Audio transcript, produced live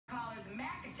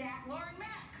Zach, Lauren,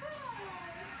 Mac.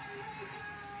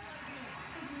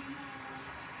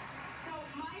 So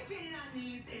my opinion on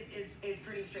these is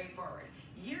pretty straightforward.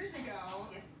 Years ago,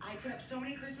 I put up so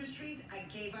many Christmas trees, I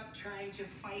gave up trying to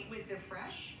fight with the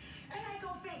fresh, and I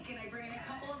go fake, and I bring in a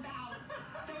couple of boughs,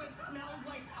 so it smells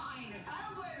like pine. I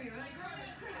don't blame you. Like right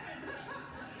at Christmas.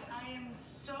 I am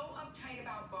so uptight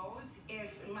about bows.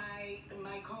 If my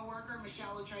coworker,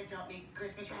 Michelle, who tries to help me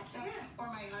Christmas wrap stuff, or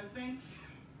my husband,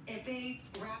 if they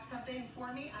wrap something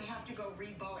for me, I have to go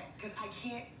re-bow it, because I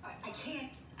can't,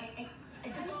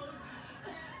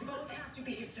 the bows have to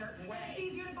be a certain way. It's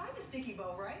easier to buy the sticky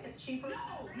bow, right? It's cheaper.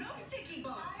 No sticky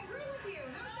bows. I agree with you.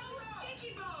 No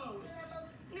sticky bows.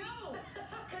 No,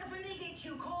 because when they get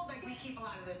too cold, like we keep a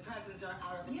lot of the presents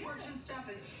out of the porch and stuff,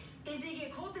 and if they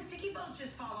get cold, the sticky bows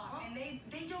just fall off, and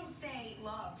they don't say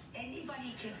love.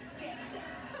 Anybody can stick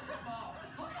the bow.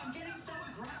 Look, I'm getting so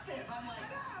aggressive. I'm like,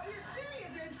 no, you're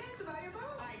serious. You're intense about your bow.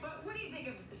 All right, but what do you think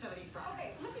of some of these products?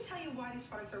 Okay, let me tell you why these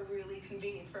products are really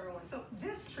convenient for everyone. So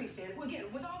this tree stand,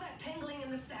 again, with all that tangling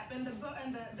and the sap and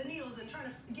the needles and trying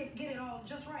to get it all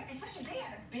just right. Especially they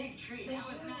had a big tree. That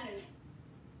was not it.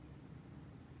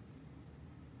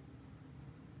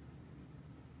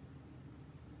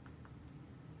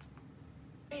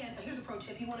 And here's a pro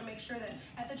tip. You want to make sure that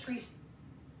at the tree...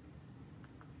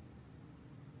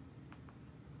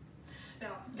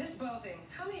 Now, this bow thing,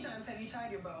 how many times have you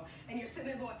tied your bow and you're sitting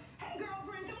there going, hey,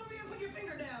 girlfriend, come over here and put your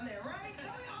finger down there, right?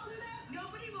 Don't we all do that?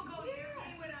 Nobody will go near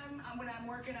me when I'm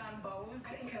working on bows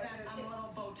because I'm a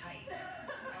little bow tight.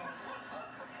 So.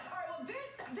 All right, well,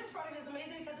 this product is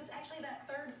amazing because it's actually that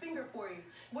third finger for you.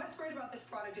 What's great about this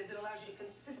product is it allows you to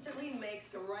consistently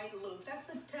make the right loop. That's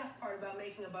the tough part about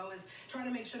making a bow, is trying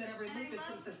to make sure that every loop is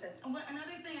consistent.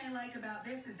 Another thing I like about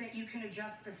this is that you can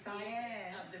adjust the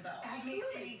size of the bow. Absolutely.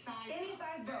 It makes any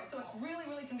size bow. So it's really,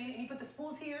 really convenient. And you put the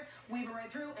spools here, weave it right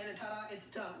through, and ta-da, it's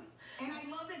done. And I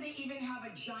love that they even have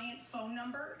a giant phone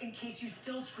number in case you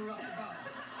still screw up the bow.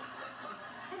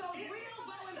 For those real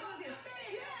bow enthusiasts.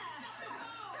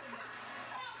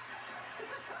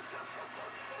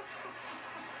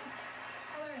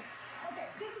 Okay,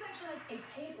 this is actually like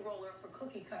a paint roller for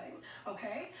cookie cutting,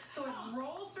 okay? So it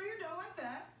rolls through your dough like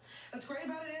that. What's great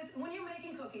about it is when you're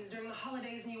making cookies during the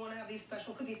holidays and you want to have these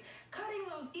special cookies, cutting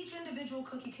each individual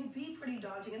cookie can be pretty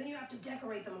daunting, and then you have to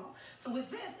decorate them all. So with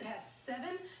this, it has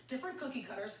 7 different cookie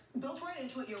cutters built right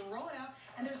into it. You roll it out,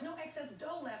 and there's no excess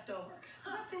dough left over.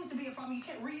 So that seems to be a problem. You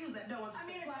can't reuse that dough. I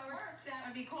mean, if it worked, that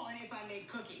would be cool. And if I made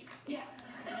cookies. Yeah.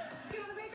 You know what I mean?